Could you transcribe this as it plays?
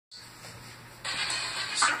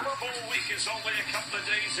Bowl week is only a couple of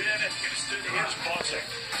days in, and Houston is buzzing.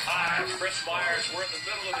 I'm Chris Myers. We're in the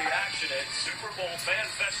middle of the action at Super Bowl Fan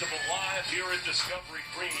Festival Live here in Discovery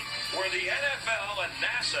Green, where the NFL and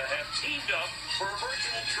NASA have teamed up for a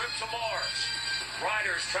virtual trip to Mars.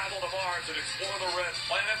 Riders travel to Mars and explore the red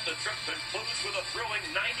planet. The trip concludes with a thrilling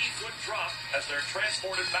 90-foot drop as they're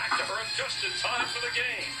transported back to Earth just in time for the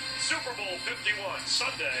game. Super Bowl 51,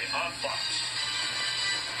 Sunday on Fox.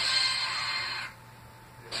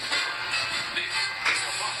 This is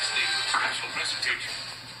the Fox News special presentation.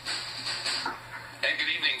 And good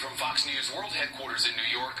evening from Fox News World Headquarters in New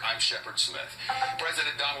York. I'm Shepard Smith.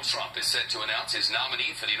 President Donald Trump is set to announce his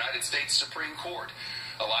nominee for the United States Supreme Court.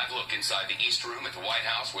 A live look inside the East Room at the White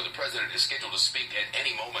House, where the president is scheduled to speak at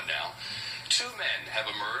any moment now. Two men have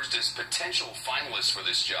emerged as potential finalists for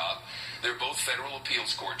this job. They're both federal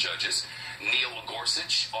appeals court judges, Neil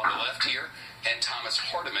Gorsuch on the left here, and Thomas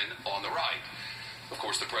Hardiman on the right. Of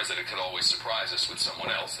course, the president could always surprise us with someone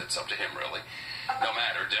else. That's up to him, really. No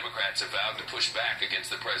matter, Democrats have vowed to push back against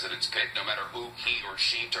the president's pick, no matter who he or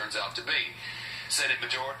she turns out to be. Senate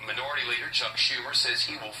Minority Leader Chuck Schumer says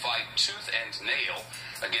he will fight tooth and nail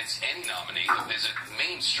against any nominee who isn't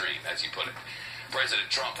mainstream, as he put it. President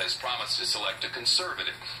Trump has promised to select a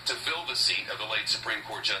conservative to fill the seat of the late Supreme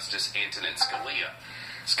Court Justice Antonin Scalia.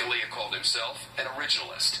 Scalia called himself an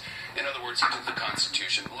originalist. In other words, he took the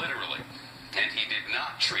Constitution literally, and he did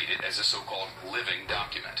not treat it as a so-called living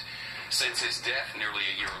document. Since his death nearly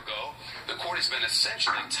a year ago, the court has been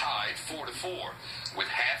essentially tied 4-4,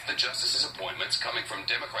 with half the justices' appointments coming from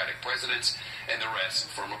Democratic presidents and the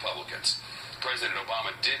rest from Republicans. President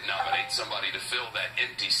Obama did nominate somebody to fill that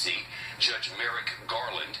empty seat, Judge Merrick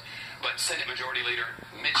Garland, but Senate Majority Leader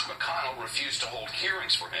Mitch McConnell refused to hold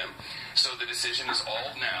hearings for him, so the decision is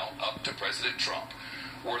all now up to President Trump.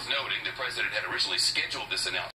 Worth noting, the president had originally scheduled this announcement